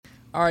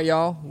All right,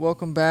 y'all.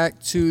 Welcome back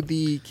to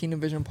the Kingdom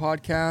Vision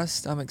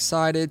podcast. I'm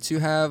excited to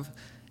have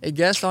a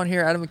guest on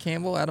here, Adam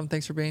McCampbell. Adam,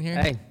 thanks for being here.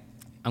 Hey,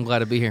 I'm glad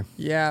to be here.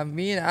 Yeah,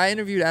 I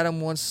interviewed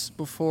Adam once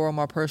before on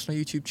my personal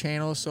YouTube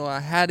channel, so I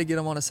had to get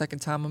him on a second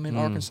time. I'm in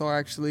Arkansas,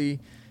 actually.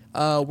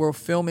 We're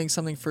filming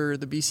something for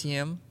the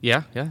BCM.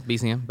 Yeah,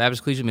 BCM,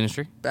 Baptist Collegiate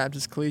Ministry.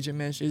 Baptist Collegiate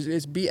Ministry.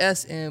 It's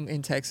BSM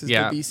in Texas,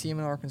 Yeah. but BCM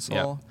in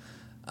Arkansas.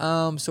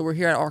 Yeah. So we're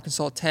here at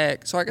Arkansas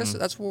Tech. So I guess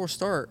that's where we'll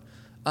start.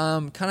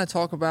 Kind of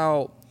talk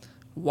about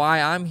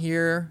why I'm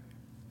here,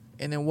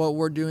 and then what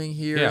we're doing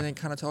here, and then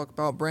kind of talk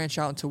about branch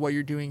out into what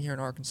you're doing here in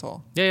Arkansas.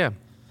 Yeah.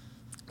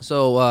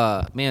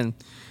 So, man,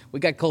 we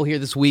got Cole here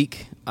this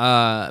week.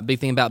 Big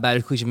thing about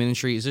Baptist Collegiate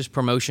Ministry is just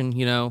promotion,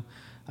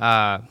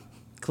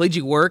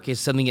 collegiate work is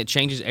something that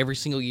changes every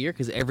single year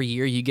because every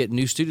year you get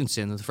new students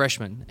in, the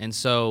freshmen. And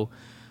so,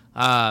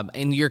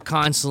 and you're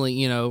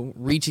constantly,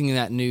 reaching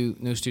that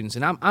new students.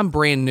 And I'm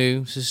brand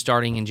new, so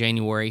starting in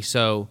January.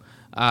 So,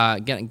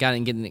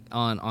 getting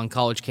on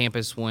college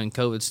campus when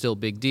COVID's still a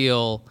big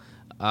deal,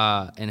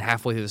 and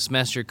halfway through the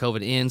semester,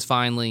 COVID ends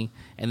finally,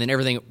 and then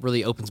everything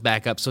really opens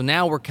back up. So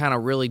now we're kind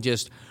of really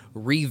just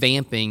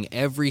revamping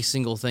every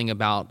single thing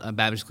about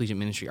Baptist Collegiate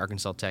Ministry,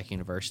 Arkansas Tech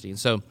University. And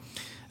so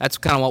that's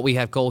kind of what we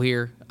have Cole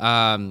here.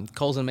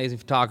 Cole's an amazing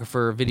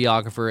photographer,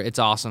 videographer. It's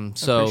awesome.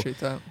 So I appreciate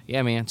that.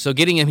 Yeah, man. So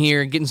getting him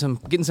here, getting some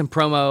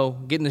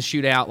promo, getting the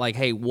shoot out, like,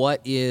 hey, what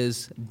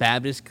is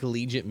Baptist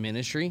Collegiate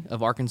Ministry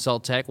of Arkansas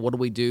Tech? What do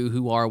we do?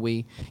 Who are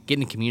we?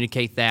 Getting to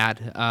communicate that.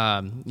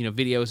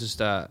 Videos, just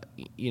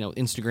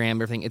Instagram,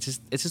 everything. It's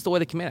just the way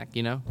to connect,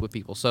 with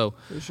people. So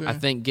sure. I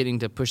think getting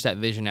to push that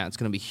vision out, it's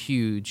going to be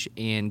huge,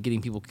 and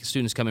getting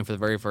students coming for the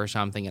very first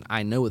time thinking,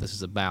 I know what this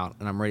is about,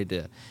 and I'm ready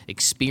to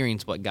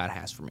experience what God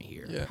has for me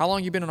here. Yeah. How long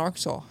have you been in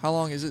Arkansas? How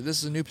long is it? This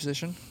is a new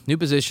position? New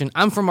position.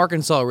 I'm from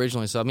Arkansas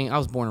originally, so I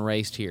was born and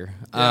raised here.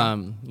 Yeah.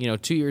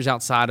 2 years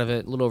outside of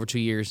it, a little over 2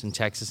 years in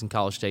Texas and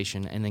College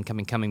Station, and then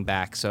coming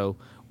back. So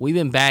we've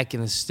been back in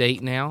the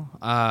state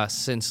now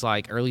since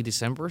like early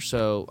December,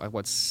 so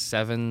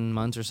 7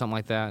 months or something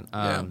like that.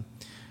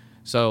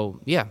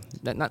 So yeah,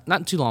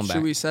 not too long back.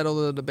 Should we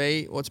settle the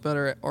debate? What's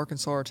better,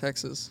 Arkansas or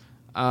Texas?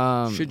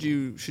 Should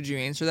you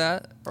answer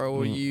that, or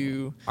will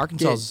you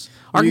Arkansas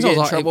get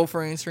in trouble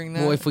for answering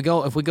that? Well,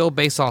 if we go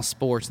based off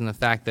sports and the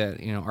fact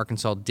that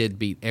Arkansas did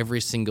beat every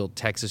single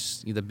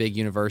Texas, the big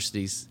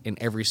universities in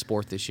every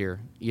sport this year,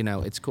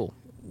 it's cool.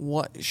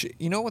 What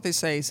what they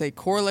say? Say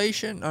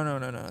correlation? Oh,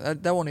 no.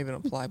 That won't even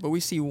apply. But we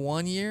see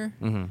 1 year,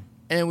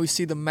 and we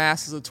see the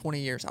masses of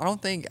 20 years. I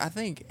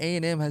think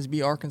A&M has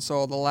beat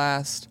Arkansas the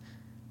last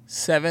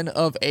 7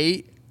 of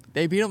 8.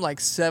 They beat them like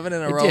 7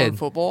 in a row in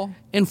football.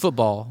 In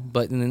football,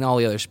 but in all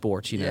the other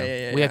sports, we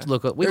have to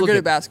look at. They're good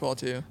at basketball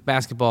too.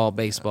 Basketball,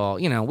 baseball,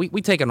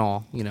 we take it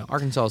all.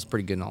 Arkansas is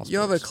pretty good in all sports. You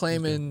have a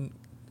claim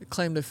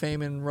to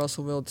fame in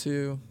Russellville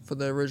too for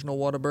the original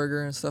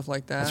Whataburger and stuff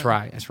like that.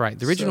 That's right.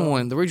 The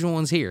original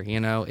one's here.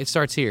 It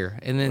starts here,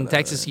 and then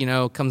Texas,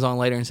 comes on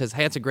later and says,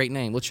 "Hey, that's a great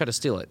name. Let's try to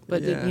steal it."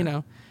 But it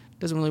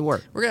doesn't really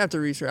work. We're gonna have to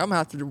research. I'm gonna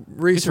have to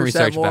research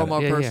that more on my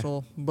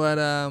personal. Yeah.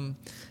 But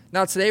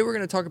now today we're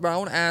gonna talk about. I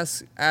want to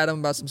ask Adam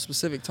about some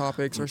specific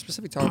topics or a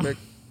specific topic,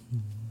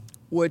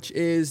 which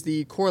is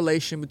the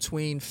correlation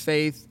between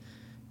faith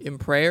and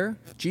prayer.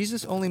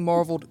 Jesus only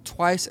marveled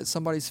twice at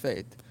somebody's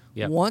faith.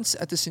 Yep. Once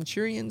at the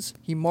centurions,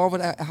 he marveled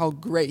at how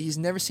great. He's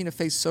never seen a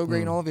faith so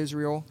great in all of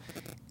Israel.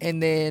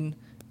 And then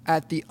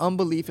at the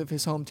unbelief of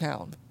his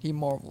hometown, he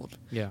marveled.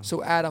 Yeah.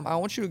 So, Adam, I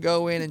want you to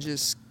go in and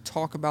just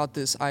talk about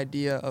this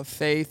idea of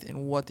faith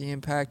and what the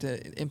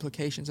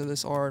implications of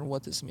this are and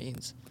what this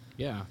means.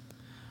 Yeah.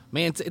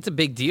 Man, it's a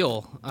big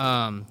deal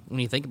when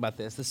you think about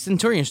this. The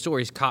centurion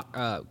story is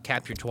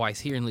captured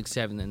twice, here in Luke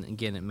 7 and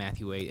again in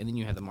Matthew 8. And then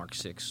you have the Mark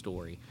 6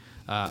 story.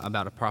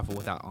 About a prophet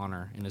without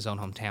honor in his own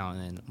hometown,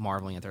 and then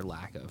marveling at their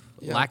lack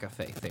of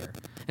faith there.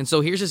 And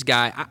so here's this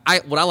guy.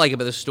 What I like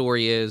about this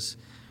story is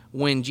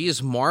when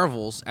Jesus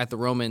marvels at the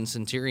Roman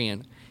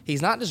centurion, we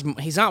can't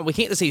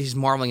just say he's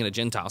marveling at a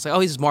Gentile. Say,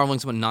 he's just marveling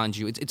at someone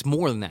non-Jew. It's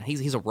more than that.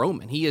 He's a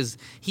Roman. He is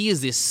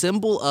this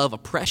symbol of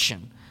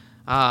oppression.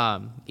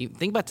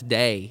 Think about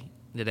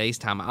today's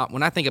time.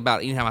 When I think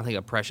about anytime I think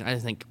of oppression, I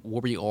just think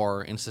where we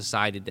are in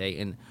society today,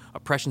 and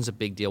oppression's a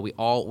big deal.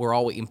 We're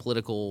always in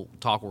political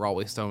talk. We're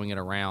always throwing it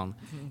around,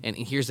 and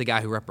here's the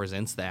guy who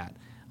represents that.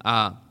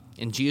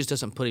 And Jesus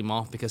doesn't put him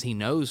off because he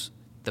knows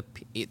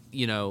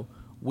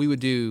we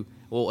would do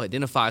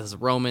identifies as a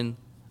Roman.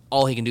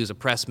 All he can do is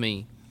oppress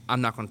me.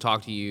 I'm not going to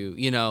talk to you.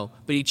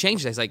 But he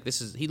changes that. He's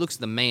like he looks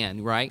at the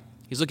man, right?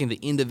 He's looking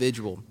at the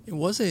individual. It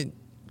wasn't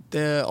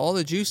all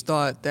the Jews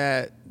thought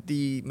that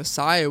the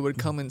Messiah would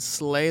come and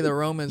slay the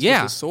Romans with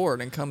a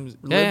sword and come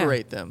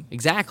liberate them.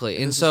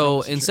 Exactly. And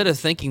so instead of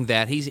thinking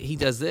that, he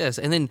does this.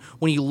 And then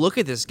when you look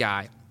at this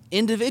guy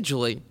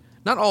individually,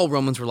 not all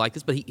Romans were like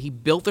this, but he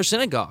built their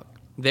synagogue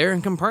there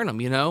in Capernaum,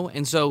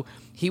 And so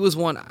he was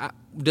one.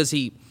 Was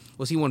he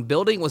one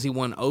building? Was he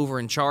one over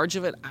in charge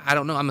of it? I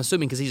don't know. I'm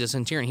assuming because he's a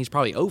centurion, he's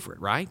probably over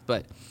it, right?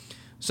 But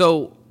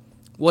so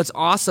what's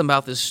awesome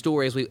about this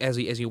story as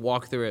we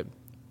walk through it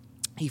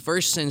he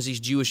first sends these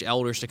Jewish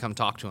elders to come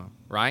talk to him,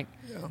 right?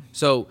 Yeah.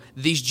 So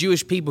these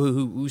Jewish people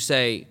who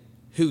say,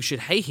 who should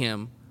hate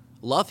him,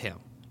 love him,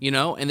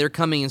 and they're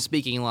coming and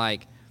speaking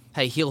like,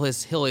 hey, heal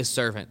his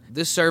servant.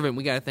 This servant,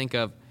 we got to think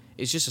of,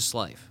 is just a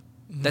slave.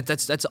 Mm-hmm.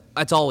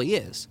 That's all he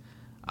is.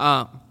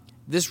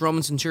 This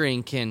Roman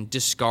centurion can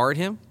discard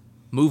him,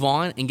 move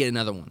on, and get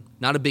another one.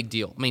 Not a big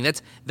deal. I mean,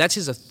 that's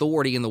his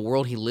authority in the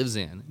world he lives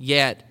in.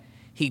 Yet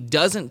he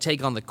doesn't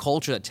take on the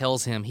culture that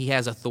tells him he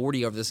has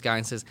authority over this guy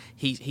and says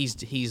he's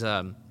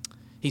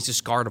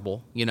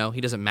discardable. He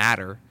doesn't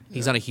matter.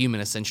 He's not a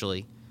human,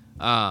 essentially.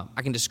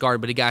 I can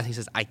discard, but he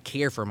says, I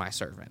care for my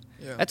servant.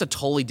 Yeah. That's a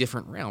totally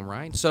different realm,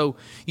 right? So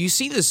you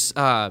see this,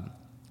 I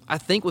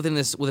think with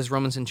this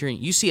Roman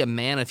centurion, you see a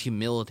man of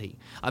humility,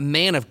 a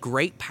man of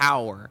great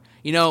power.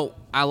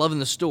 I love in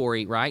the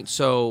story, right?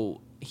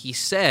 So he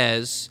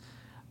says,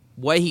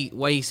 way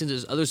he sends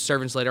his other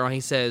servants later on, he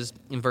says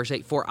in verse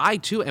 8, for I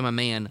too am a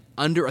man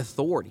under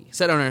authority,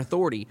 set under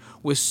authority,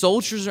 with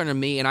soldiers under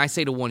me, and I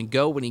say to one,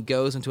 go, and he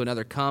goes, and to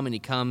another, come, and he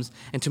comes,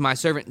 and to my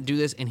servant, do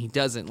this, and he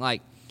doesn't.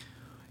 Like,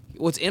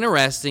 what's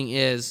interesting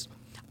is,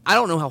 I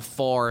don't know how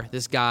far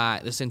this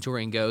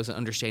centurion goes in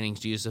understanding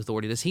Jesus'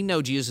 authority. Does he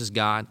know Jesus is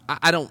God?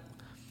 I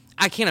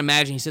can't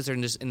imagine he sits there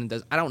and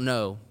does. I don't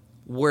know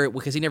where,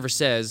 because he never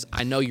says,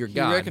 I know you're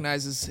God. He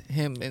recognizes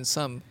him in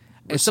some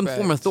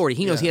form of authority.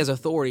 He knows he has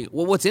authority.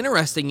 Well, what's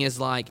interesting is,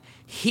 like,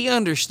 he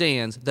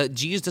understands that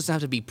Jesus doesn't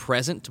have to be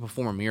present to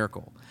perform a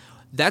miracle.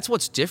 That's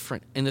what's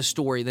different in this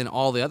story than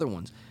all the other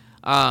ones.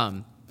 All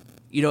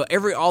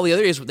the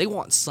other Israel, they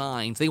want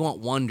signs, they want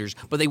wonders,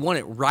 but they want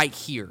it right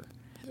here.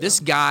 Yeah. This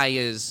guy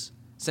is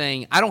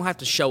saying, I don't have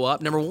to show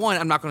up. Number one,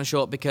 I'm not going to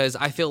show up because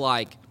I feel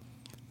like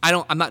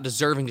I'm not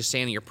deserving to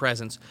stand in your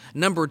presence.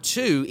 Number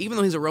two, even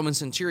though he's a Roman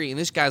centurion,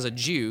 this guy's a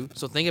Jew,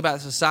 so think about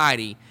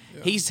society.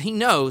 Yeah. He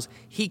knows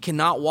he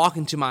cannot walk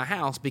into my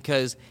house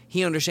because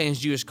he understands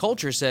Jewish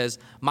culture says,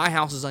 my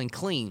house is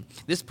unclean.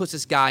 This puts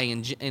this guy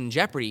in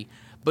jeopardy.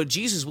 But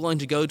Jesus is willing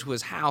to go to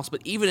his house.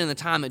 But even in the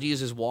time that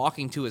Jesus is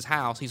walking to his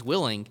house, he's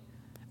willing.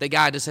 The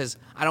guy just says,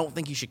 I don't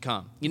think you should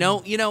come.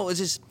 It's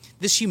just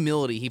this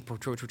humility he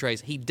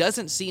portrays. He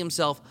doesn't see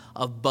himself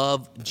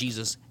above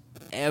Jesus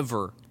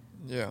ever.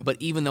 Yeah. But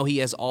even though he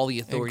has all the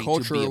authority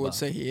and to be above. culture would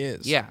say he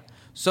is. Yeah.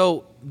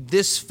 So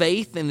this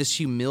faith and this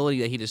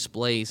humility that he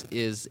displays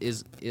is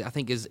I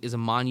think is a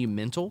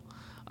monumental.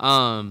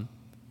 I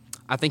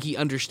think he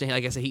understands.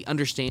 Like I said, he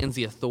understands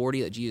the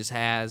authority that Jesus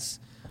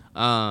has.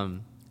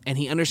 And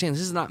he understands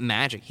this is not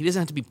magic. He doesn't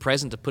have to be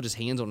present to put his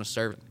hands on a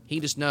servant. He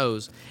just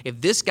knows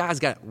if this guy's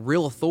got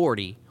real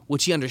authority,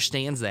 which he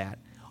understands that,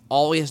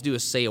 all he has to do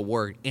is say a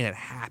word, and it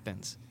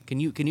happens.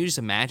 Can you just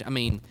imagine? I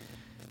mean,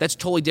 that's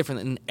totally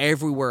different than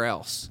everywhere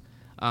else.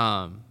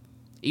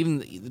 Even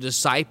the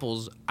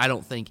disciples, I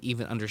don't think,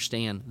 even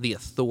understand the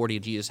authority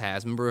Jesus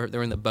has. Remember,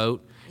 they're in the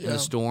boat in the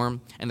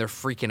storm, and they're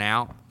freaking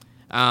out.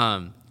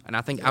 And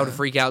I think I would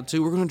freak out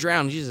too. We're going to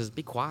drown. Jesus says,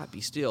 be quiet,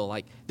 be still.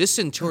 Like, this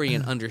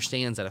centurion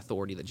understands that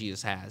authority that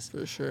Jesus has.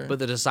 For sure. But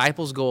the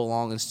disciples go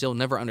along and still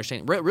never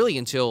understand, really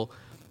until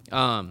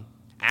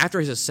after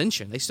his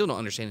ascension. They still don't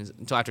understand it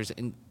until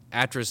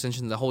after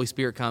ascension, the Holy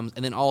Spirit comes,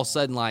 and then all of a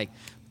sudden, like,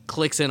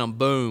 clicks in them,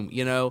 boom,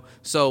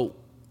 So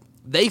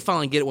they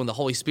finally get it when the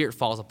Holy Spirit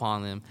falls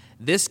upon them.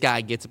 This guy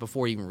gets it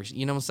before he even,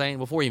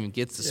 Before he even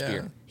gets the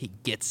Spirit. He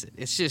gets it.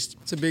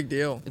 It's a big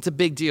deal. It's a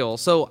big deal.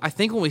 So I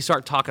think when we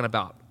start talking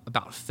about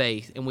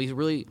faith, and we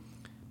really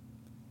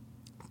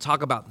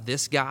talk about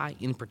this guy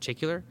in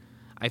particular,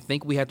 I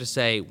think we have to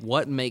say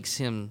what makes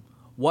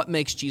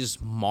Jesus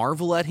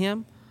marvel at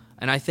him,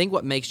 and I think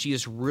what makes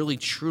Jesus really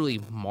truly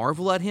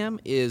marvel at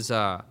him is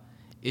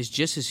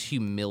just his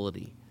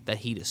humility that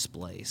he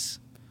displays.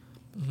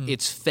 Mm-hmm.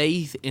 It's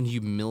faith and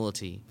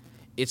humility.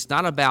 It's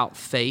not about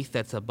faith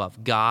that's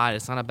above God.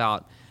 It's not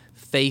about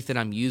faith that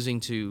I'm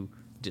using to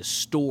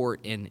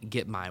distort and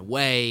get my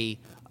way.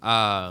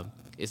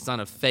 It's not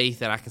a faith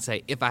that I can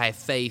say, if I have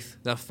faith,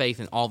 enough faith,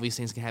 and all these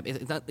things can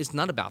happen. It's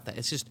not about that.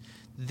 It's just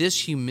this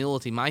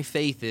humility. My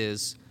faith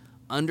is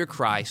under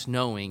Christ,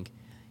 knowing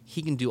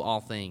he can do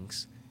all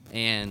things.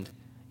 And,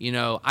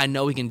 I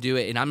know he can do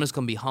it, and I'm just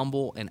going to be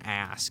humble and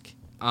ask.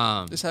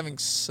 Just having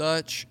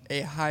such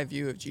a high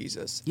view of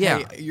Jesus. Yeah.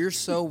 Hey, you're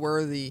so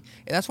worthy.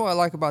 And that's what I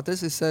like about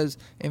this. It says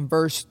in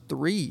verse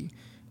 3,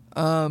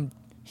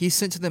 he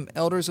sent to them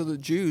elders of the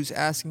Jews,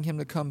 asking him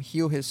to come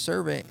heal his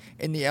servant.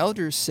 And the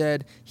elders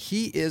said,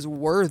 he is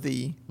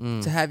worthy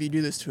to have you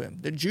do this to him.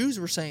 The Jews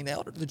were saying,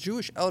 the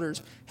Jewish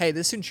elders, hey,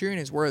 this centurion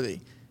is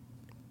worthy.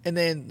 And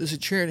then the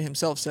centurion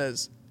himself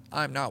says,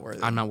 I'm not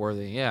worthy. I'm not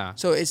worthy, yeah.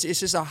 So it's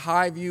just a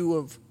high view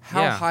of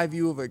high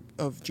view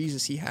of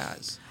Jesus he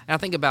has. And I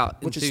think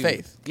about... Which is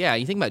faith. Yeah,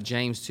 you think about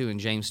James 2, in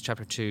James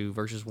chapter 2,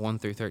 verses 1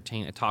 through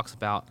 13, it talks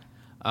about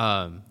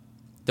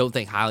don't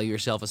think highly of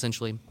yourself,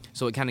 essentially.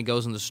 So it kind of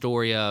goes in the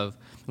story of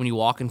when you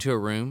walk into a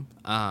room,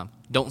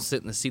 don't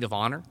sit in the seat of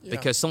honor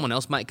because someone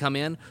else might come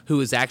in who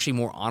is actually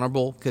more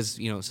honorable because,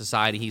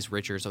 society, he's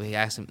richer. So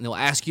they'll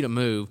ask you to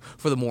move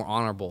for the more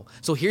honorable.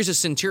 So here's a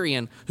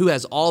centurion who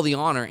has all the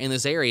honor in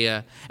this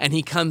area, and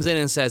he comes in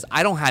and says,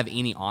 I don't have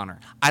any honor.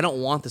 I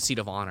don't want the seat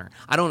of honor.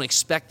 I don't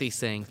expect these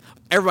things.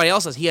 Everybody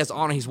else says he has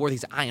honor, he's worthy. He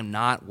says, I am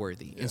not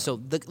worthy. Yeah. And so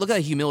look at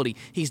that humility.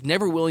 He's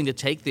never willing to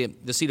take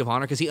the seat of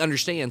honor because he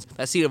understands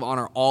that seat of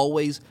honor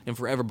always and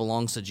forever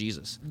belongs to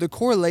Jesus. The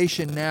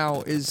correlation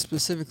now is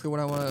specifically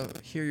what I want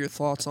to hear your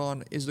thoughts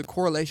on, is the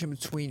correlation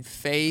between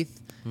faith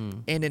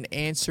and an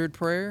answered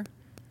prayer.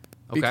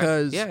 Okay.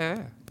 Because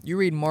you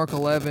read Mark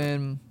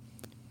 11,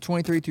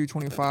 23 through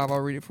 25. I'll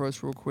read it for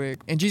us real quick.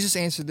 And Jesus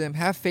answered them,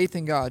 have faith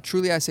in God.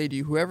 Truly I say to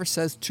you, whoever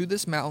says to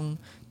this mountain,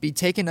 be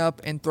taken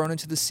up and thrown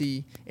into the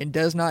sea, and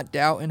does not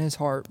doubt in his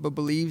heart, but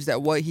believes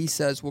that what he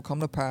says will come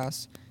to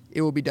pass,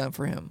 it will be done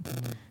for him.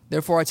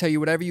 Therefore I tell you,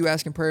 whatever you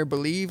ask in prayer,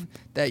 believe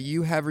that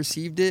you have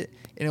received it,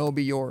 and it will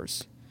be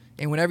yours.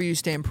 And whenever you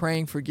stand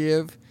praying,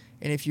 forgive,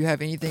 and if you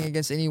have anything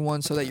against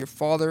anyone, so that your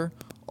Father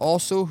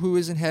also who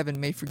is in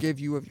heaven may forgive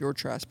you of your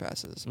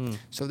trespasses.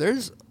 So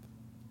there's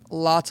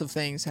lots of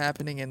things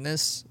happening in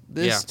this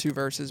two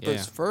verses. But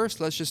first,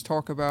 let's just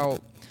talk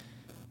about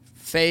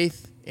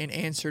faith in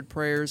answered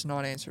prayers,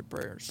 not answered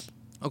prayers.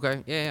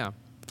 Okay,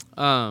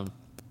 but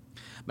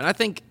I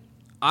think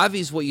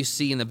obvious what you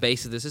see in the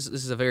base of this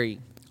is a very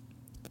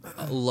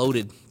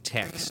loaded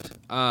text.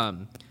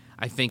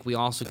 I think we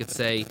also could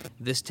say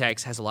this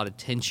text has a lot of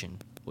tension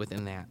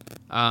within that.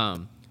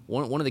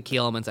 One of the key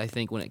elements, I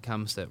think, when it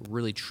comes to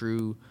really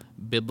true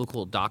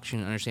biblical doctrine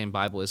and understanding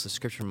Bible is the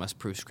Scripture must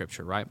prove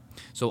Scripture, right?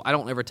 So I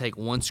don't ever take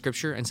one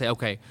Scripture and say,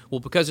 okay, well,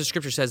 because the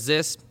Scripture says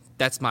this,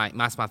 that's my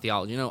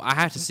theology. I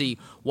have to see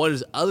what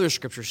does other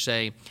Scriptures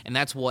say, and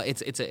that's what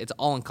it's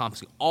all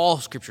encompassing. All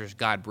Scriptures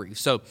God breathes.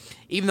 So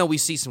even though we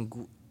see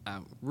some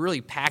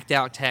really packed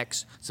out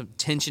text, some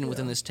tension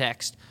within this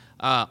text,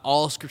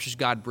 all Scriptures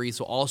God breathes.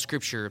 So all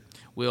Scripture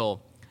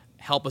will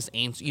help us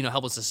answer,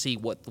 help us to see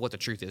what the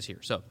truth is here.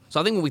 So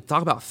I think when we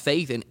talk about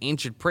faith and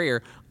answered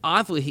prayer,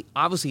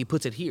 obviously he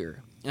puts it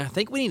here, and I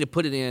think we need to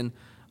put it in.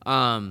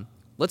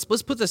 Let's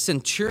put the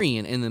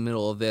centurion in the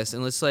middle of this,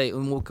 and let's say,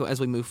 as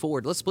we move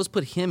forward, let's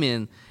put him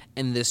in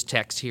this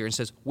text here, and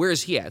says, where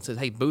is he at? It says,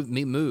 hey,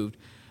 be moved,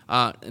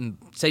 and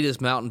say to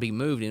this mountain, be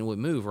moved, and it would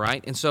move,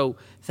 right? And so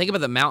think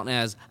about the mountain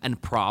as a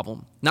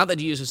problem. Not that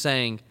Jesus is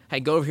saying, hey,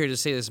 go over here to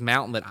say this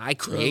mountain that I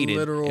created.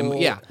 Literal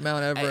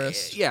Mount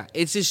Everest.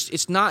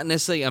 It's not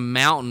necessarily a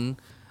mountain.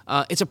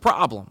 It's a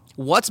problem.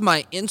 What's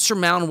my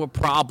insurmountable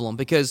problem?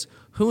 Because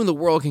who in the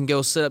world can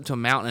go sit up to a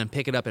mountain and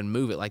pick it up and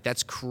move it? Like,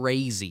 that's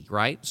crazy,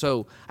 right?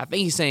 So I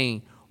think he's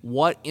saying,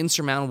 what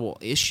insurmountable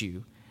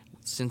issue?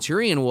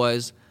 Centurion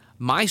was,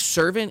 my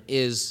servant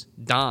is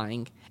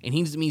dying, and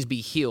he needs to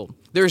be healed.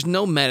 There's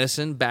no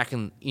medicine back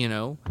in,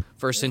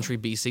 first century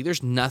BC.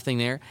 There's nothing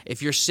there.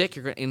 If you're sick,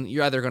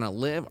 you're either going to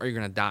live or you're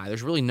going to die.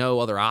 There's really no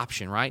other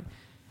option, right?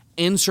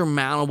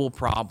 Insurmountable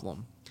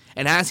problem.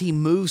 And as he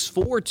moves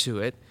forward to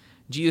it,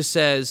 Jesus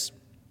says,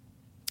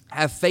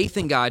 have faith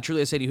in God.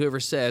 Truly I say to you, whoever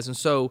says. And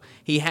so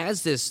he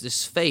has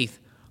this faith,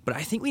 but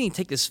I think we need to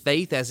take this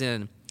faith as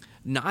in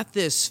not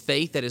this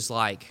faith that is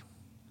like,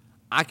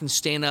 I can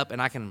stand up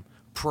and I can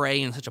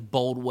pray in such a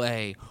bold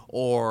way,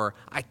 or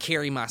I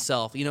carry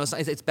myself.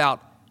 It's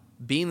about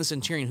being the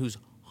centurion who's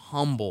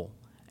humble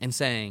and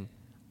saying,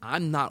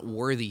 I'm not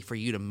worthy for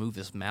you to move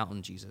this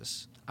mountain,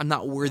 Jesus. I'm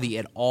not worthy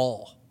at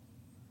all,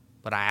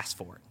 but I asked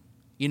for it.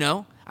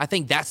 I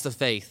think that's the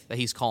faith that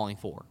he's calling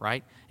for,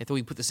 right? If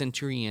we put the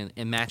centurion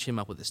and match him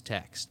up with this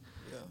text,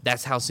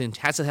 that's how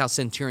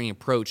centurion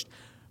approached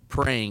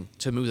praying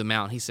to move the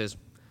mountain. He says,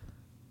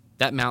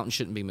 that mountain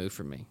shouldn't be moved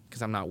from me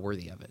because I'm not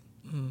worthy of it.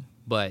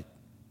 But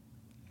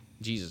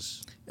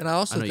Jesus, and I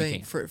also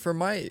think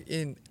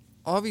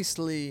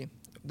obviously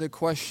the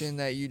question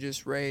that you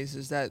just raised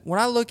is that when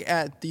I look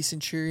at the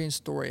centurion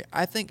story,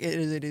 I think it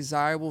is a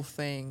desirable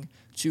thing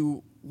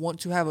to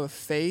want to have a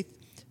faith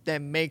that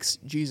makes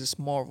Jesus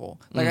marvel.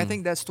 Like, I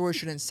think that story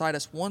should incite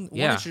us.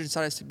 It should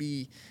incite us to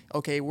be,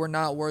 okay, we're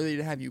not worthy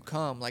to have you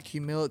come, like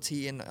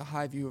humility and a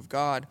high view of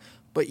God,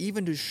 but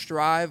even to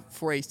strive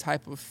for a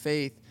type of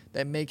faith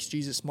that makes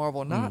Jesus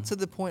marvel, not to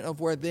the point of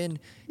where then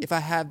if I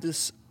have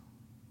this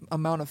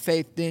amount of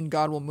faith, then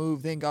God will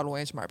move, then God will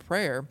answer my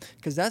prayer,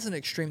 because that's an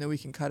extreme that we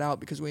can cut out,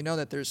 because we know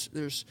that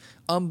there's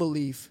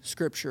unbelief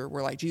scripture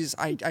where, like, Jesus,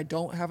 I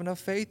don't have enough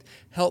faith,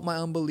 help my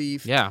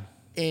unbelief,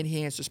 and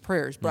he answers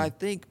prayers. But I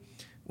think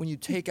when you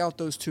take out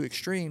those two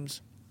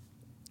extremes,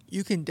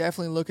 you can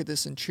definitely look at the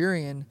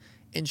centurion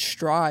and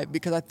strive,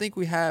 because I think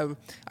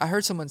I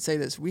heard someone say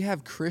this, we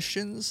have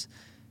Christians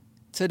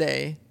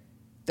today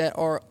that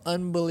are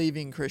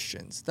unbelieving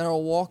Christians, that are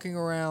walking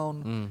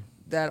around,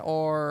 that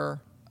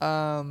are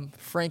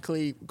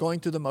frankly going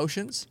through the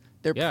motions.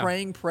 They're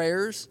praying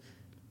prayers,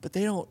 but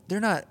they don't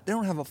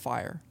have a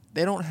fire.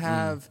 They don't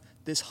have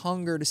this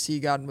hunger to see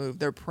God move.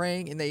 They're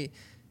praying and they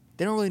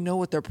don't really know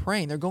what they're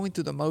praying. They're going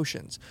through the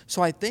motions.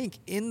 So I think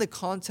in the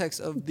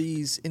context of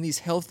these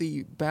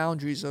healthy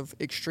boundaries of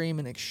extreme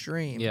and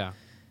extreme,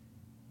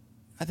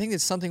 I think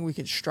it's something we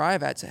can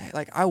strive at.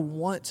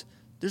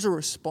 There's a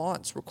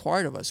response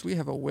required of us. We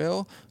have a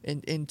will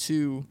and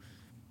to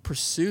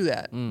pursue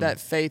that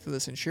faith of the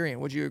centurion.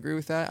 Would you agree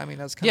with that? I mean,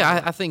 that's kind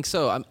of... I think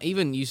so.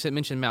 Even you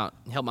mentioned about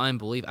help my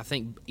unbelief. I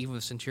think even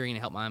with centurion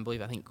help my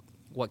unbelief, I think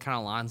what kind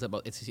of lines up,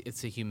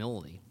 it's a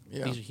humility.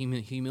 Yeah.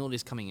 Humility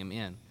is coming him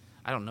in.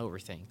 I don't know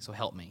everything, so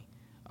help me.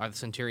 Or the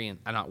centurion,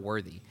 I'm not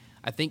worthy.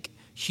 I think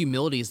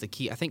humility is the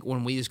key. I think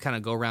when we just kind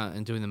of go around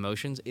and doing the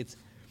motions,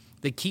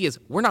 the key is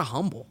we're not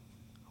humble.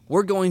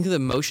 We're going through the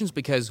motions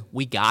because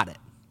we got it.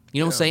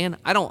 You know what I'm saying?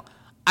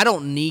 I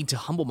don't need to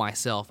humble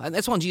myself. And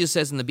that's why Jesus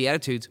says in the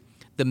Beatitudes,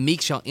 the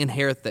meek shall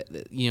inherit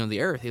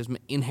the earth. He was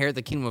inherit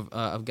the kingdom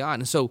of God.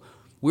 And so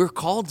we're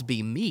called to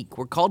be meek.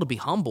 We're called to be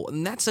humble.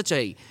 And that's such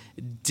a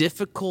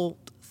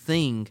difficult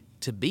thing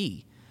to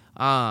be.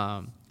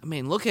 I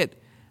mean, look at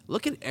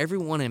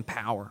everyone in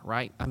power,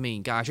 right? I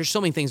mean, gosh, there's so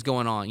many things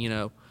going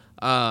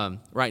on,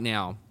 right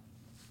now.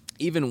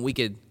 Even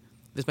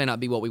this may not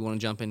be what we want to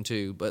jump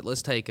into, but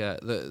let's take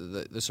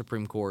the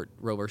Supreme Court,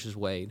 Roe versus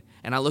Wade,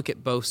 and I look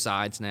at both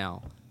sides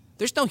now.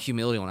 There's no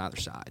humility on either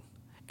side.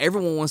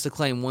 Everyone wants to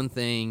claim one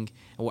thing,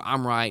 well,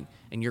 I'm right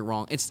and you're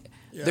wrong.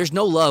 There's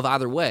no love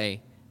either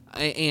way,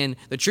 and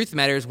the truth of the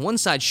matter is one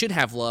side should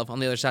have love on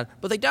the other side,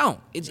 but they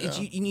don't.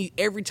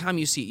 Every time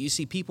you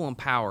see people in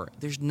power,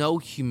 there's no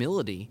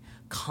humility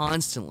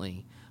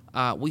constantly.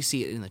 We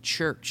see it in the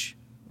church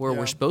where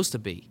we're supposed to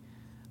be.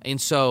 And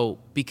so,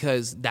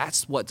 because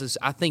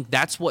I think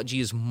that's what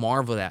Jesus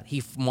marveled at.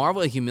 He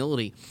marveled at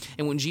humility.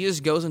 And when Jesus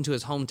goes into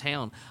his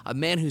hometown, a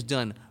man who's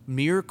done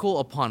miracle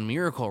upon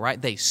miracle, right?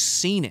 They've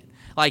seen it.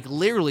 Like,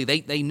 literally,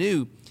 they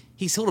knew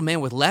he's healed a man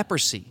with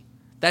leprosy.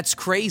 That's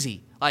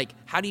crazy. Like,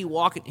 how do you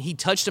walk? He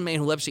touched a man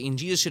with leprosy, and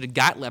Jesus should have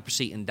got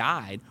leprosy and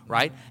died,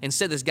 right?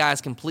 Instead, this guy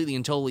is completely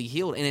and totally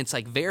healed, and it's,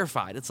 like,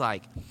 verified. It's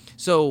like,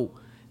 so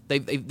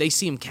they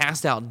see him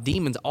cast out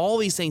demons, all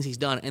these things he's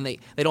done, and they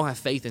don't have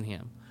faith in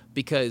him.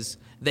 Because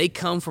they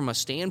come from a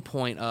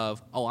standpoint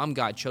of, oh, I'm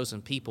God's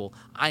chosen people.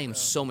 I am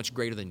so much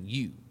greater than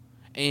you.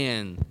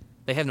 And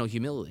they have no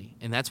humility.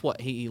 And that's what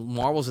he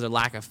marvels at, a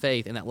lack of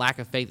faith, and that lack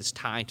of faith is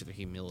tied to their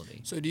humility.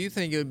 So do you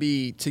think it would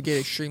be, to get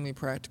extremely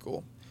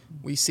practical,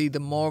 we see the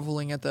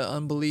marveling at the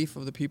unbelief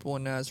of the people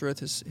in Nazareth,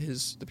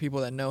 the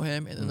people that know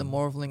him, and then the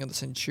marveling of the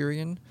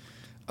centurion,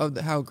 of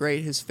how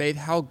great his faith,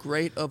 how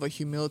great of a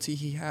humility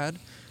he had.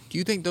 Do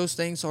you think those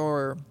things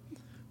are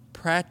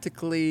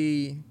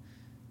practically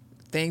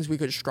things we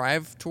could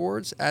strive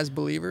towards as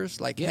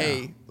believers? Like,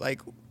 hey, like,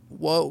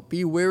 whoa,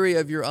 be wary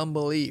of your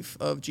unbelief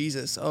of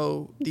Jesus.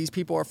 Oh, these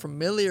people are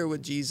familiar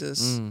with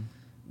Jesus,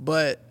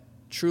 but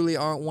truly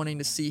aren't wanting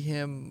to see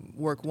him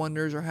work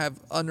wonders or have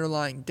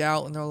underlying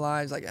doubt in their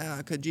lives. Like,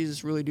 could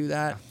Jesus really do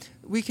that?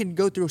 We can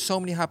go through so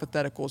many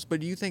hypotheticals, but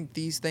do you think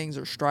these things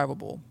are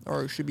strivable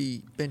or should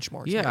be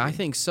benchmarks? Yeah, maybe? I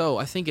think so.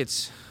 I think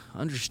it's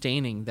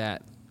understanding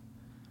that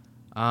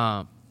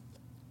God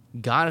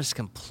is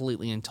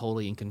completely and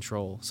totally in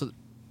control. So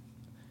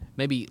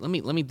maybe let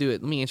me do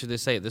it. Let me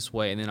say it this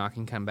way, and then I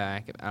can come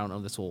back. I don't know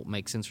if this will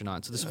make sense or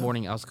not. So this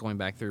morning I was going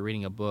back through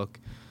reading a book,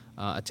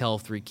 A Tale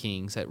of Three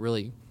Kings, that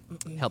really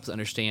helps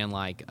understand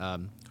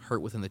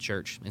hurt within the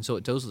church. And so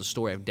it tells the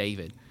story of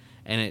David,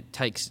 and it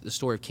takes the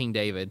story of King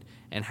David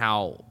and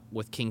how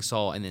with King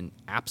Saul and then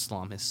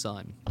Absalom, his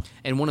son.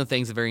 And one of the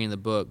things at the very end of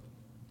the book,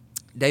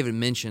 David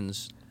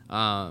mentions,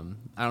 I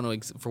don't know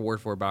for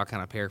word, but I'll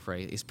kind of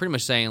paraphrase. He's pretty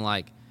much saying,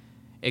 like,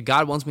 if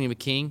God wants me to be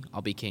king,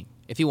 I'll be king.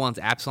 If he wants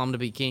Absalom to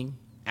be king,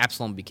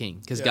 Absalom will be king.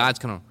 Because God's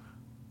going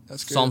to,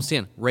 Psalms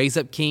 10, raise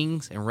up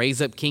kings and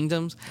raise up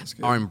kingdoms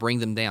and bring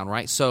them down,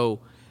 right?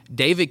 So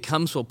David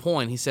comes to a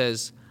point, he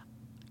says,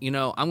 I'm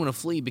going to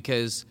flee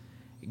because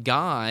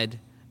God,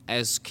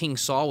 as King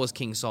Saul was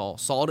King Saul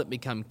didn't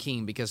become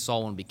king because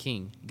Saul wanted to be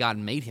king. God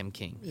made him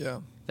king. Yeah.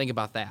 Think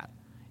about that.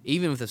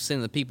 Even with the sin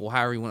of the people,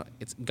 however you want,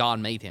 it's God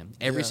made him.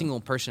 Every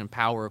single person in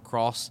power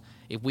across,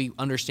 if we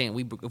understand,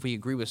 if we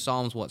agree with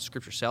Psalms, what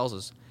Scripture tells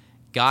us,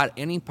 God,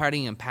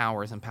 anybody in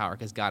power is in power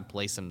because God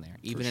placed them there,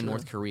 even in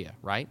North Korea,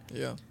 right?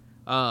 Yeah.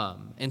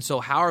 And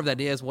so however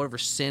that is, whatever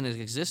sin is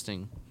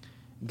existing,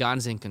 God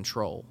is in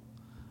control.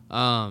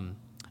 And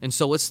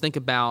so let's think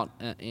about,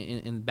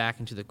 and back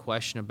into the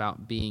question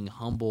about being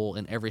humble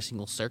in every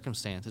single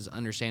circumstance, is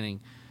understanding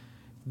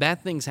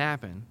bad things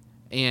happen.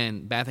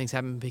 And bad things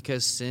happen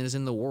because sin is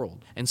in the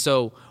world. And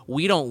so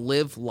we don't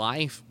live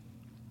life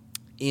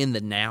in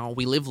the now.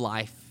 We live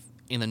life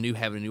in the new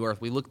heaven and new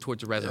earth. We look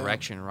towards the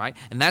resurrection, right?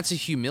 And that's a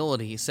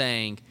humility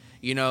saying,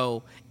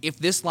 if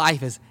this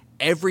life is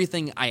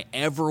everything I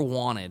ever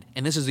wanted,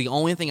 and this is the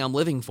only thing I'm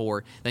living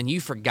for, then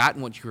you've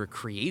forgotten what you were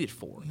created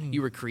for.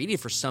 You were created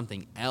for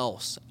something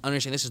else.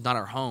 Understand this is not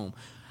our home.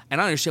 And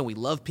I understand we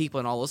love people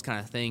and all those kind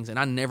of things, and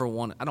I don't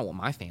want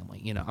my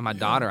family. My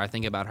daughter, I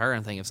think about her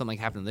and think if something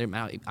happened to them,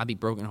 I'd be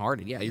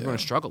brokenhearted. Yeah, you're going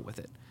to struggle with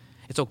it.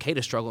 It's okay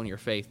to struggle in your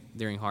faith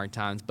during hard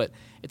times, but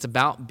it's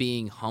about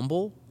being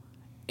humble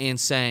and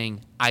saying,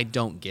 I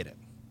don't get it.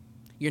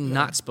 You're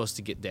not supposed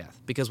to get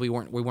death because we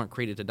weren't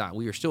created to die.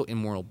 We are still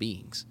immortal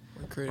beings.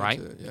 We're created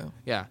right? To,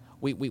 yeah.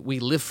 We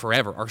live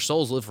forever. Our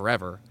souls live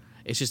forever.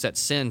 It's just that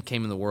sin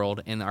came in the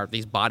world, and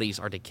these bodies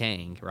are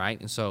decaying, right?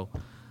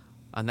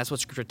 And that's what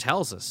Scripture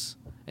tells us.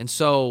 And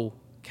so,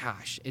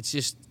 gosh, it's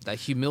just that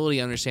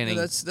humility, understanding.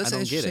 That's an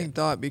interesting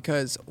thought,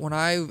 because when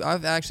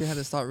I've actually had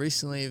this thought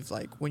recently of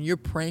like, when you're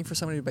praying for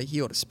somebody to be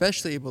healed,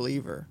 especially a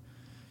believer,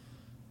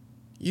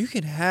 you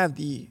can have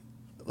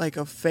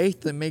a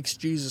faith that makes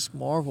Jesus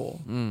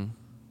marvel,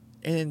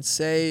 and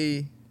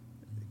say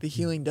the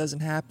healing doesn't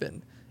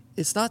happen.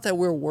 It's not that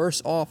we're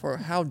worse off, or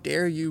how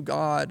dare you,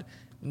 God,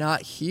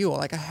 not heal.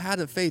 Like, I had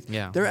a faith.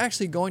 Yeah. They're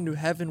actually going to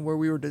heaven where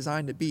we were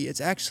designed to be.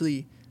 It's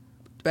actually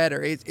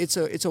better. It's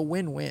a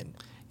win-win.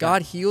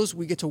 God heals.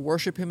 We get to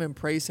worship him and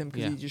praise him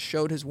because he just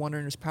showed his wonder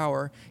and his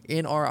power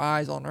in our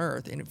eyes on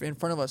earth, in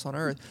front of us on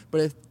earth.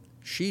 But if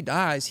she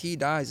dies, he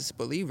dies as a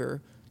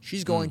believer,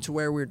 she's going to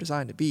where we're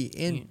designed to be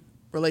in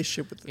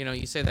relationship with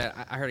You say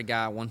that. I heard a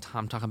guy one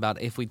time talking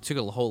about, if we took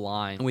a whole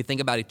line and we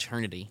think about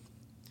eternity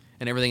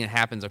and everything that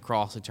happens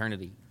across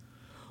eternity,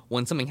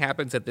 when something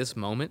happens at this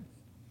moment,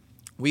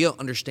 we don't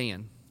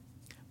understand.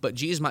 But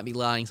Jesus might be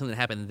allowing something to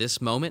happen in this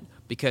moment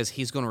because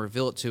he's going to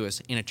reveal it to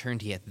us in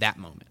eternity at that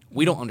moment.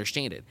 We don't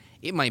understand it.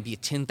 It might be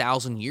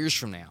 10,000 years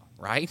from now,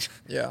 right?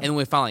 Yeah. And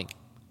we finally,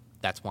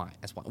 that's why.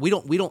 We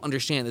don't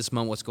understand at this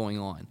moment what's going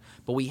on.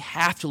 But we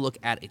have to look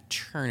at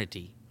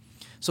eternity.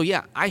 So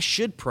yeah, I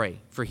should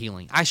pray for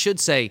healing. I should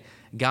say,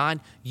 God,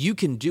 you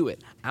can do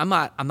it. I'm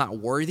not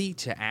worthy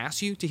to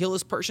ask you to heal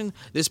this person.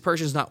 This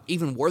person's not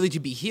even worthy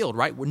to be healed,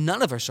 right?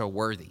 None of us are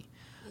worthy.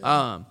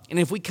 And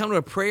if we come to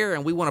a prayer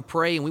and we want to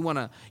pray and we want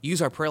to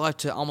use our prayer life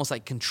to almost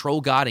like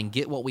control God and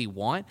get what we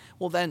want,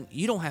 well, then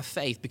you don't have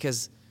faith,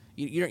 because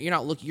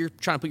you're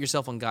trying to put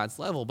yourself on God's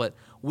level. But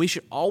we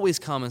should always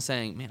come and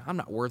saying, man, I'm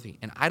not worthy,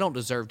 and I don't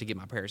deserve to get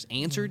my prayers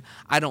answered.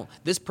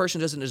 This person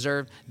doesn't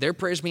deserve their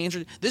prayers to be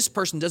answered. This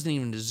person doesn't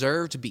even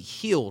deserve to be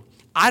healed.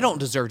 I don't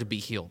deserve to be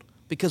healed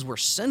because we're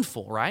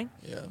sinful, right?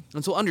 Yeah.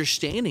 And so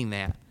understanding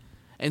that,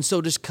 and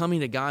so just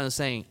coming to God and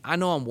saying, I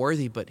know I'm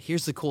worthy, but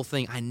here's the cool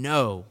thing. I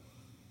know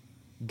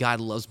God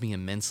loves me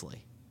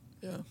immensely.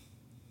 Yeah.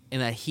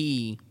 And that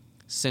he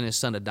sent his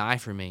son to die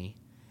for me,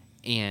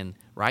 and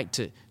right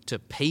to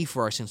pay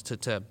for our sins,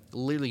 to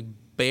literally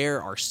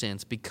bear our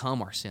sins,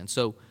 become our sins.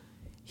 So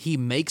he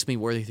makes me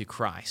worthy through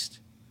Christ.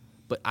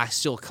 But I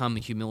still come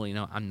in humility.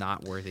 No, I'm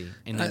not worthy.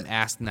 And I'm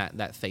asking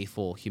that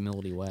faithful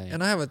humility way.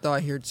 And I have a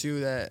thought here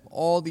too, that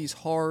all these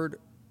hard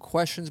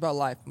questions about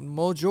life,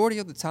 majority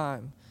of the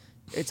time,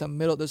 there's a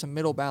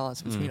middle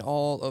balance between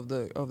all of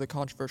the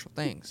controversial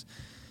things.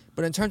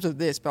 But in terms of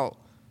this, about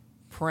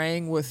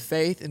praying with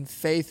faith and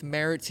faith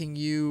meriting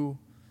you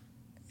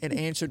an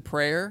answered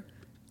prayer,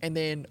 and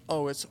then,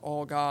 it's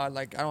all God.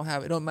 Like,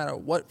 it don't matter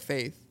what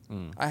faith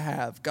I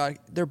have. God,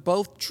 they're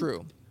both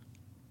true.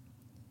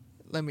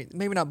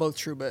 Maybe not both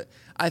true, but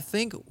I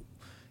think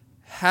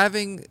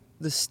having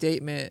the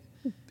statement,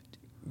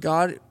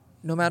 God,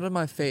 no matter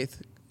my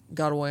faith,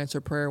 God will answer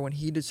prayer when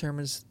he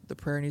determines the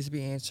prayer needs to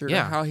be answered,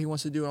 or how he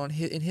wants to do it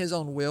in his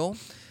own will,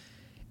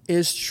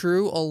 is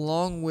true,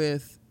 along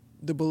with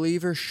the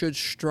believer should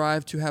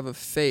strive to have a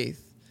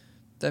faith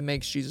that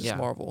makes Jesus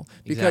marvel.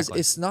 Because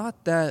it's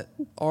not that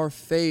our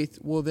faith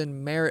will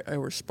then merit a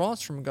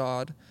response from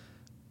God,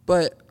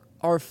 but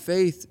our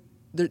faith,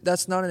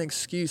 that's not an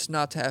excuse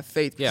not to have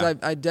faith. Because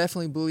I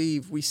definitely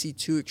believe we see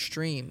two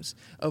extremes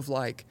of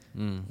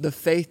the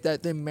faith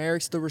that then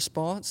merits the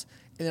response,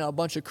 and then a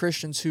bunch of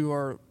Christians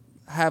who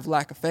have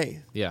lack of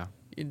faith. Yeah.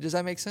 Does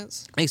that make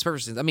sense? Makes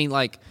perfect sense. I mean,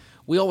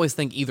 we always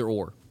think either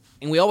or.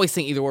 And we always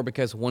think either or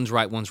because one's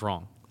right, one's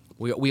wrong.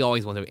 We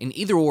always want to. And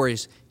either or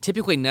is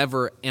typically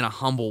never in a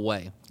humble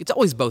way. It's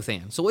always both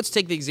and. So let's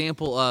take the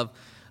example of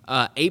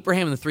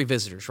Abraham and the three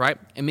visitors, right?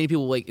 And many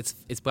people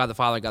it's God the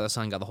Father, God the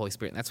Son, God the Holy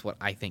Spirit. And that's what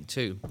I think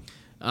too.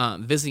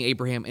 Visiting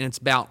Abraham, and it's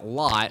about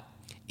Lot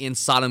in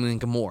Sodom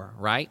and Gomorrah,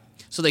 right?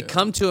 So they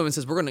come to him and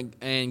says,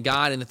 and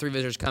God and the three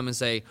visitors come and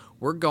say,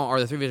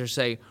 the three visitors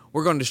say,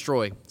 we're going to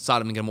destroy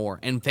Sodom and Gomorrah.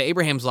 And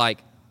Abraham's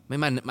like,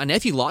 man, my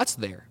nephew Lot's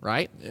there,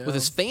 right? Yeah. With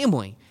his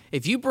family.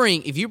 If you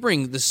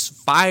bring this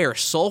fire,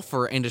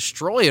 sulfur, and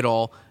destroy it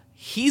all,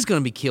 he's going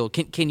to be killed.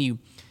 Can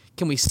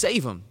we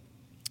save him?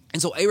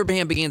 And so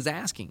Abraham begins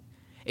asking,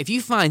 if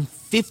you find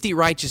 50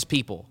 righteous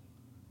people,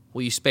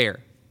 will you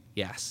spare?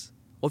 Yes.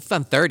 What if you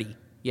find 30?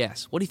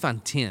 Yes. What if you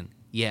find 10?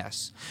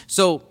 Yes.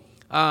 So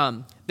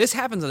this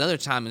happens another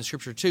time in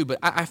Scripture too, but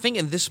I think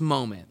in this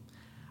moment,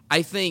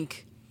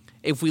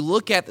 if we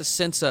look at the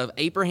sense of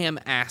Abraham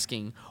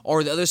asking,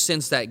 or the other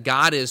sense that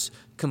God is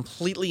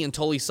completely and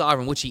totally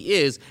sovereign, which he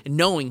is, and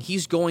knowing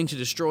he's going to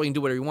destroy and do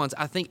whatever he wants,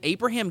 I think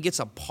Abraham gets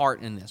a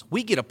part in this.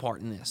 We get a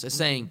part in this. It's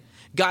saying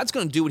God's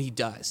going to do what he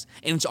does,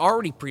 and it's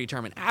already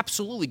predetermined.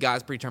 Absolutely,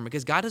 God's predetermined,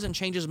 because God doesn't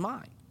change his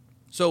mind.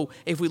 So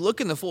if we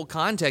look in the full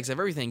context of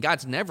everything,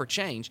 God's never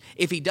changed.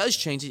 If he does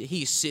change it,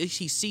 he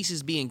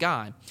ceases being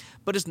God.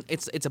 But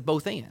it's a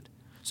both and.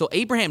 So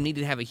Abraham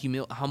needed to have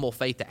a humble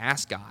faith to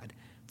ask God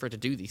for it to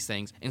do these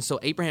things. And so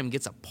Abraham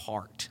gets a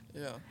part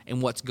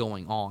in what's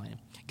going on.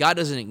 God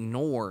doesn't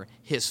ignore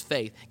his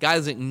faith. God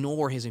doesn't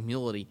ignore his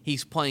humility.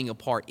 He's playing a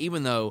part,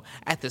 even though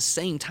at the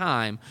same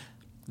time,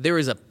 There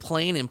is a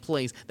plan in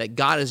place that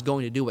God is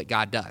going to do what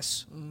God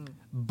does.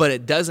 But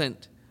it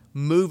doesn't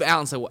move out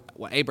and say,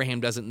 what Abraham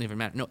doesn't even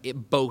matter. No,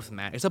 it both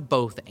matters. It's a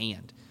both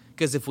and.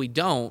 Because if we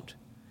don't,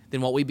 then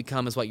what we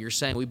become is what you're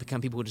saying. We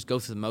become people who just go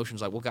through the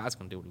motions like, well, God's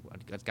going to do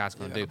what God's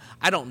going to do.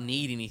 I don't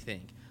need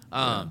anything.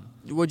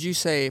 Would you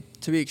say,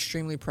 to be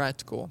extremely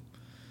practical,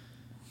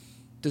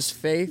 does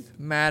faith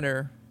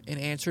matter in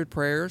answered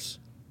prayers?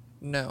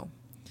 No.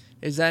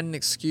 Is that an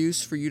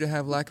excuse for you to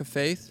have lack of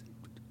faith?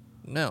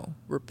 No.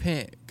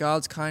 Repent.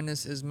 God's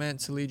kindness is meant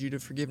to lead you to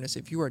forgiveness.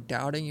 If you are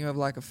doubting, you have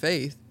lack of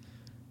faith,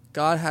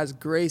 God has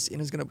grace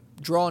and is going to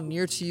draw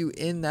near to you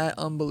in that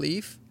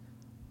unbelief,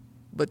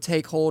 but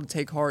take hold,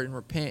 take heart, and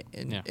repent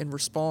and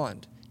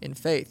respond in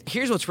faith.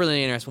 Here's what's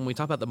really interesting when we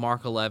talk about the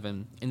Mark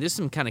 11, and this is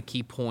some kind of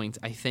key points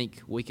I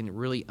think we can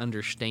really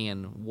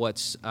understand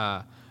what's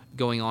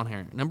going on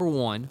here. Number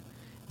one,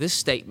 this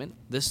statement,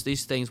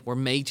 these things were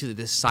made to the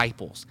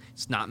disciples.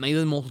 It's not made to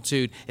the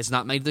multitude. It's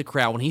not made to the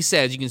crowd. When he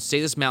says you can say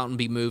this mountain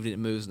be moved and it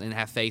moves and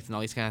have faith and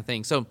all these kind of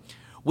things. So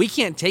we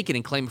can't take it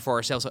and claim it for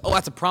ourselves. Like, oh,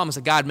 that's a promise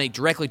that God made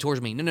directly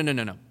towards me.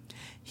 No.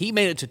 He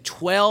made it to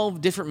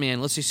 12 different men.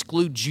 Let's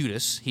exclude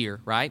Judas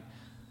here, right?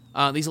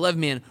 These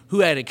 11 men who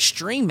had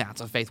extreme amounts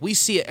of faith. We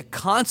see it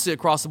constant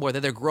across the board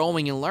that they're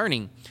growing and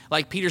learning.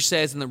 Like Peter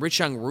says in the rich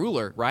young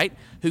ruler, right?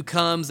 Who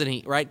comes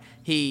and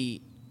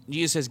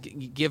Jesus says,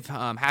 give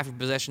half your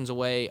possessions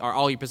away, or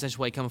all your possessions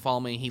away, come and follow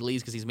me. And he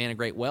leaves because he's a man of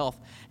great wealth.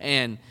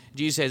 And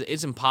Jesus says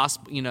it's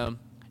impossible,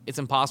 it's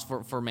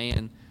impossible for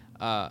man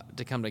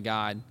to come to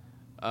God.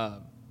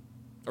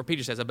 Or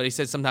Peter says that, but he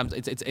says sometimes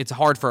it's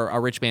hard for a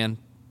rich man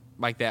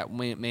like that,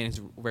 when man is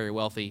very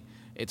wealthy.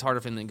 It's harder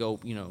for him to go,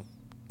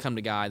 come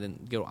to God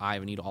than go to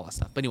Ivan and eat all that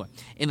stuff. But anyway,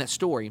 in that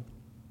story,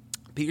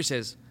 Peter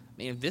says,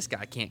 man, if this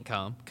guy can't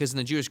come, because in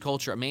the Jewish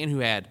culture, a man who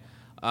had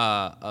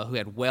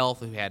wealth,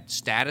 who had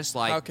status,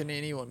 like, how can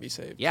anyone be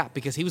saved? Yeah,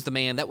 because he was the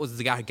man, that was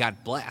the guy who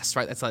God blessed,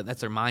 right?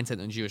 That's their mindset in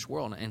the Jewish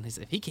world. And he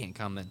said, if he can't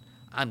come, then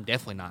I'm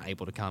definitely not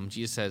able to come.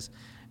 Jesus says,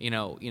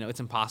 it's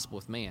impossible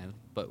with man,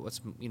 but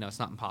it's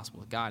not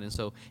impossible with God. And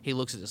so he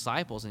looks at the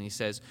disciples and he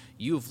says,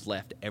 you've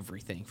left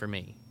everything for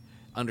me.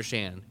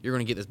 Understand, you're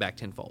going to get this back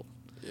tenfold.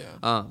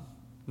 Yeah.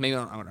 Maybe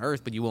not on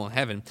earth, but you will in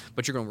heaven.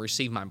 But you're going to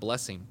receive my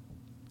blessing.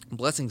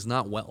 Blessing's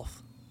not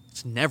wealth.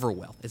 It's never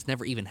wealth. It's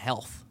never even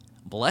health.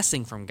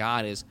 Blessing from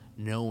God is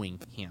knowing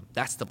him.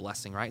 That's the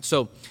blessing, right?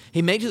 So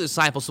he made it to the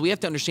disciples. So we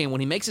have to understand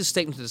when he makes his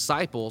statement to the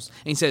disciples,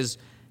 and he says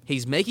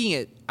he's making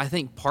it, I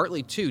think,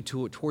 partly too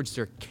towards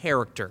their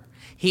character.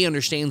 He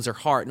understands their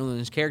heart and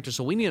his character.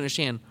 So we need to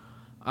understand.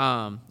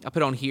 I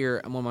put on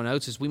here, one of my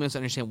notes is we must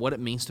understand what it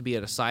means to be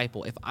a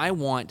disciple. If I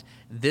want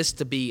this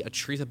to be a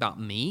truth about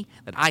me,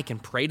 that I can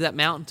pray to that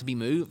mountain to be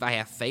moved, if I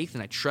have faith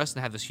and I trust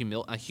and have this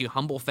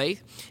humble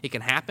faith, it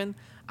can happen.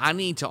 I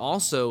need to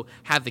also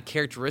have the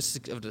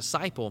characteristics of a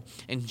disciple.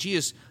 And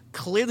Jesus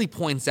clearly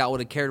points out what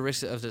a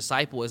characteristic of a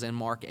disciple is in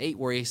Mark 8,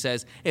 where he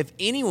says, if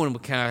anyone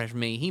would come after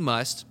me, he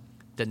must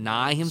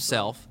deny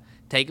himself,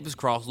 take up his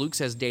cross, Luke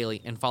says daily,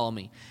 and follow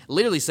me.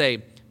 Literally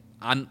say,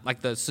 I'm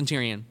like the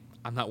centurion,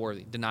 I'm not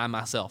worthy. Deny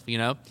myself,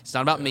 It's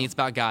not about me, it's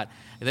about God.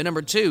 And then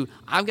number two,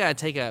 I've got to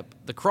take up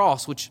the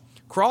cross, which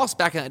cross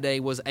back in that day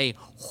was a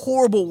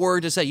horrible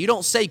word to say. You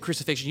don't say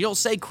crucifixion. You don't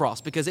say cross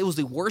because it was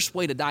the worst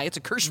way to die. It's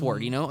a curse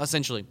word,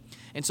 essentially.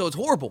 And so it's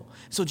horrible.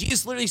 So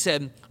Jesus literally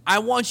said, I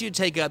want you to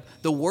take up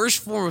the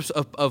worst form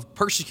of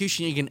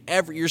persecution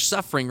you're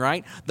suffering,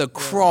 right? The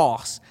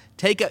cross.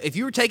 If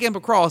you were taking up a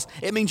cross,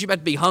 it means you're about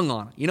to be hung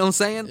on it. You know what I'm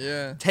saying?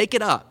 Yeah. Take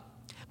it up.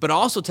 But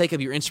also take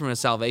up your instrument of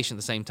salvation at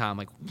the same time.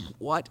 Like,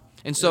 what?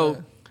 And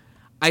so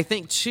I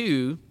think,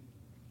 too,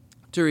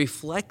 to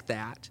reflect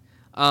that,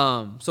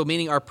 so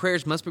meaning our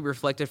prayers must be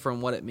reflected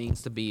from what it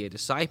means to be a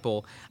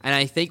disciple. And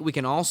I think we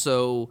can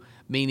also,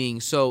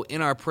 so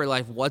in our prayer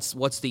life,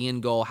 what's the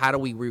end goal? How do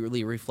we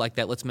really reflect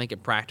that? Let's make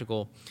it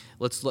practical.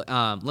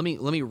 Let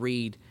me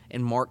read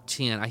in Mark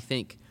 10, I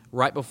think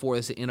right before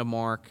this, the end of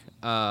Mark.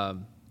 Let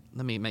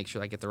me make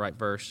sure I get the right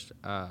verse.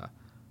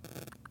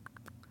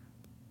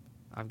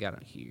 I've got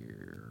it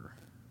here.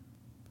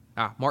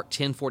 Mark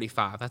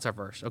 10:45. That's our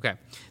verse. Okay,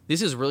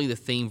 this is really the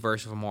theme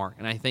verse of Mark,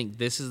 and I think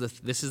this is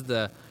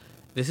the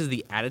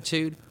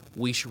attitude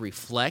we should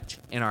reflect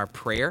in our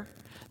prayer.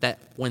 That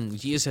when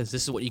Jesus says,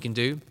 "This is what you can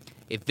do,"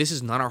 if this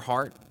is not our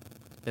heart,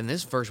 then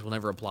this verse will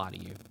never apply to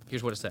you.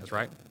 Here's what it says,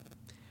 right?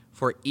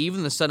 For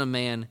even the Son of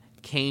Man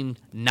came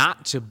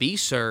not to be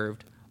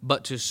served,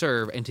 but to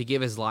serve and to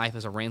give his life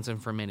as a ransom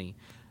for many.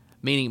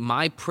 Meaning,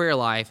 my prayer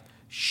life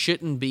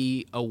shouldn't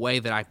be a way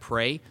that I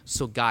pray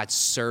so God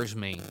serves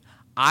me.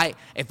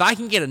 If I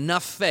can get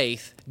enough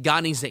faith,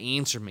 God needs to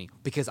answer me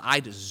because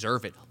I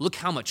deserve it. Look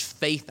how much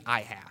faith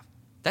I have.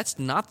 That's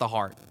not the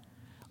heart.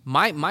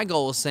 My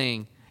goal is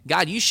saying,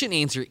 God, you shouldn't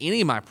answer any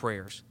of my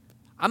prayers.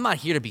 I'm not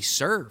here to be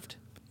served.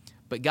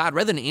 But God,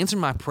 rather than answer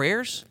my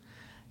prayers,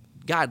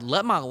 God,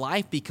 let my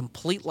life be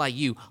complete like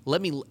you.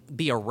 Let me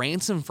be a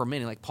ransom for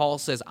many. Like Paul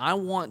says, I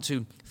want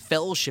to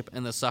fellowship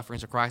in the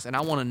sufferings of Christ, and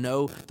I want to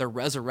know the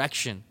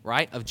resurrection,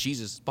 right, of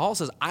Jesus. Paul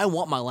says, I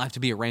want my life to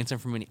be a ransom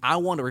for many. I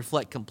want to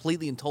reflect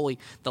completely and totally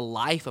the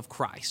life of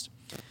Christ.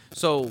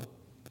 So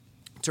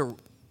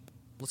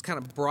let's kind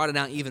of broaden it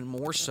out even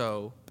more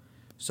so.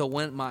 So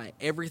when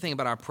everything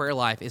about our prayer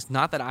life is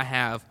not that I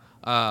have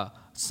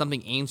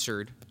something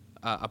answered,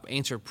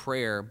 answered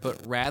prayer,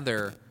 but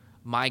rather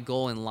my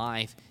goal in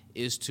life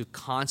is to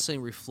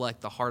constantly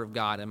reflect the heart of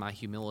God in my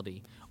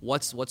humility.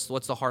 What's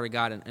the heart of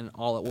God and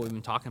all that what we've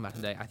been talking about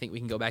today? I think we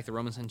can go back to the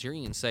Roman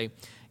centurion and say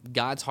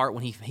God's heart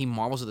when he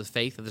marvels at the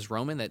faith of this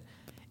Roman, that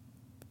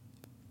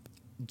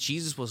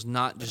Jesus was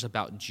not just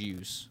about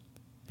Jews,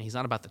 and he's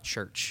not about the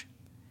church.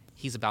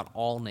 He's about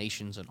all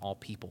nations and all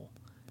people.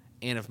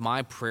 And if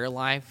my prayer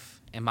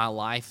life and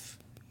my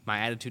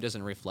attitude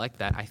doesn't reflect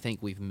that, I think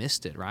we've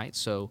missed it, right?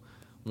 So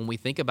when we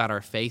think about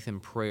our faith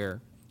and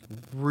prayer,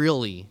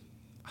 really,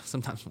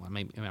 sometimes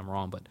maybe I'm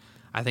wrong, but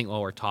I think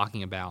what we're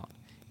talking about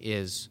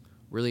is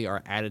really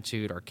our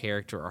attitude, our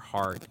character, our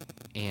heart,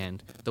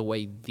 and the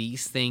way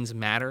these things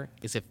matter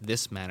is if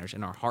this matters,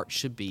 and our heart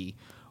should be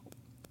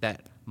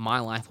that my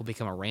life will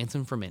become a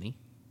ransom for many,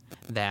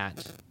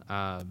 that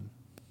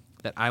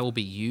I will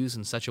be used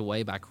in such a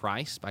way by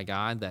Christ, by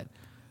God, that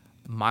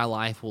my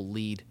life will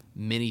lead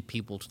many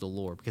people to the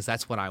Lord, because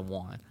that's what I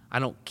want. I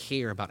don't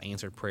care about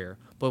answered prayer,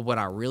 but what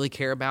I really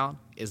care about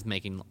is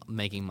making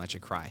much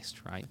of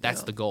Christ, right?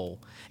 That's the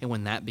goal. And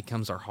when that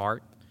becomes our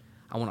heart,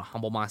 I want to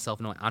humble myself,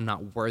 knowing I'm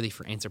not worthy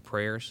for answered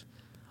prayers.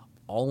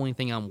 Only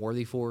thing I'm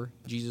worthy for,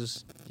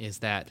 Jesus, is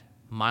that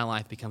my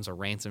life becomes a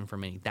ransom for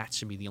many. That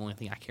should be the only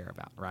thing I care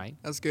about, right?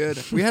 That's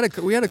good. We had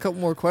a couple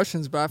more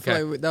questions, but I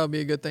feel like that would be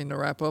a good thing to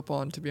wrap up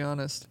on, to be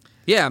honest.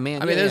 Yeah,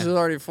 man. I mean, this was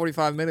already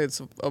 45 minutes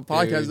of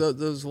podcast.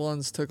 Those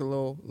ones took a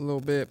little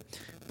bit,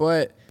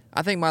 but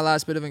I think my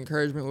last bit of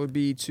encouragement would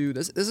be to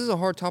this is a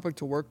hard topic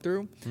to work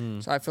through.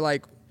 So I feel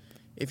like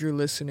if you're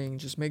listening,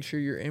 just make sure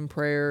you're in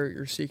prayer,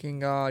 you're seeking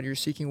God, you're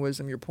seeking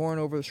wisdom, you're pouring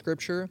over the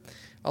scripture.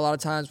 A lot of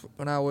times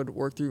when I would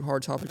work through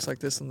hard topics like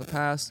this in the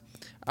past,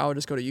 I would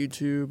just go to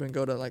YouTube and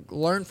go to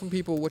learn from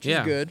people, which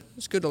is good.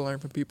 It's good to learn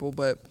from people,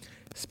 but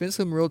spend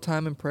some real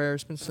time in prayer,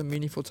 spend some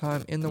meaningful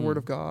time in the Word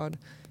of God,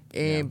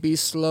 and be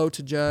slow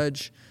to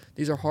judge.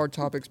 These are hard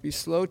topics. Be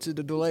slow to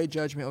delay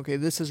judgment. Okay,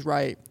 this is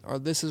right or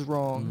this is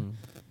wrong.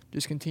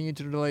 Just continue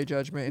to delay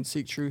judgment and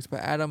seek truth. But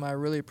Adam, I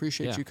really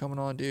appreciate you coming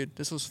on, dude.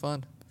 This was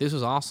fun. This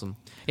was awesome.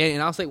 Yeah,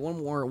 and I'll say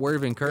one more word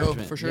of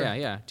encouragement. For sure.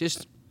 Yeah.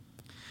 Just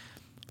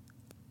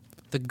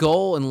the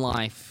goal in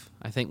life,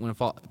 I think,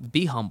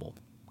 be humble.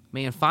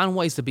 Man, find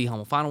ways to be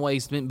humble. Find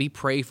ways to be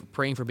praying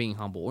for being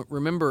humble.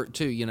 Remember,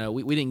 too,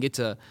 we didn't get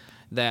to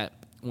that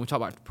when we talk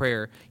about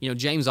prayer.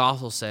 James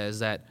also says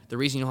that the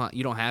reason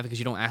you don't have it because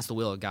you don't ask the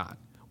will of God.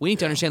 We need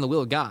to understand the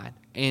will of God,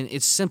 and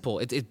it's simple.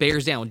 It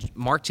bears down.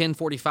 Mark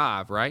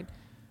 10:45, right?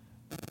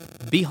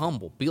 Be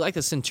humble. Be like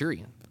the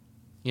centurion.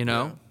 We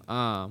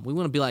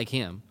want to be like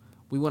him.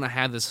 We want to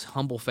have this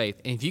humble faith.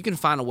 And if you can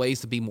find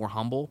ways to be more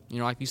humble,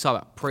 like you saw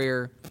about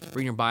prayer,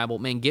 reading your Bible,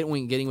 man,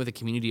 getting with a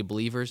community of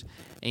believers,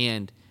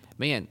 and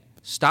man,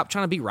 stop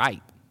trying to be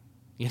right.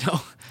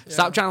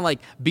 Stop trying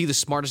to be the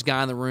smartest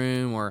guy in the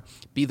room or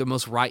be the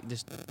most right.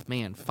 Just,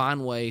 man,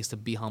 find ways to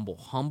be humble.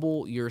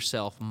 Humble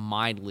yourself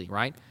mightily,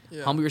 right?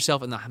 Yeah. Humble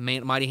yourself in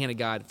the mighty hand of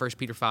God, 1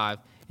 Peter 5,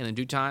 and in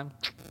due time,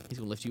 he's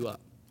going to lift you up.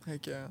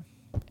 Heck yeah.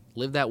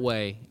 Live that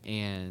way,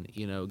 and,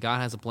 God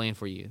has a plan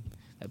for you.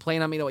 That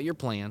plan, I mean, what your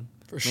plan.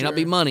 For may not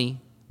be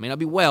money, may not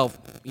be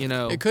wealth,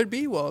 It could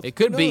be wealth. It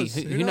could be.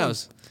 Who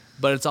knows?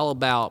 But it's all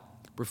about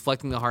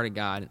reflecting the heart of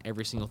God in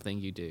every single thing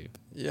you do.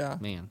 Yeah.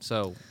 Man,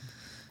 so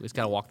we just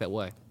got to walk that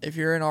way. If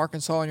you're in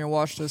Arkansas and you're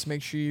watching this,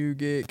 make sure you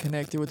get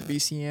connected with the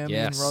BCM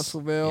in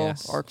Russellville.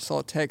 Yes.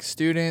 Arkansas Tech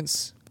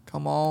students,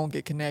 come on,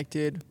 get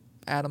connected.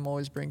 Adam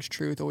always brings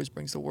truth, always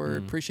brings the word.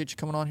 Appreciate you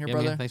coming on here,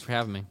 brother. Man, thanks for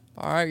having me.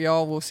 All right,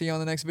 y'all. We'll see you on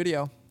the next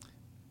video.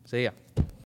 See ya.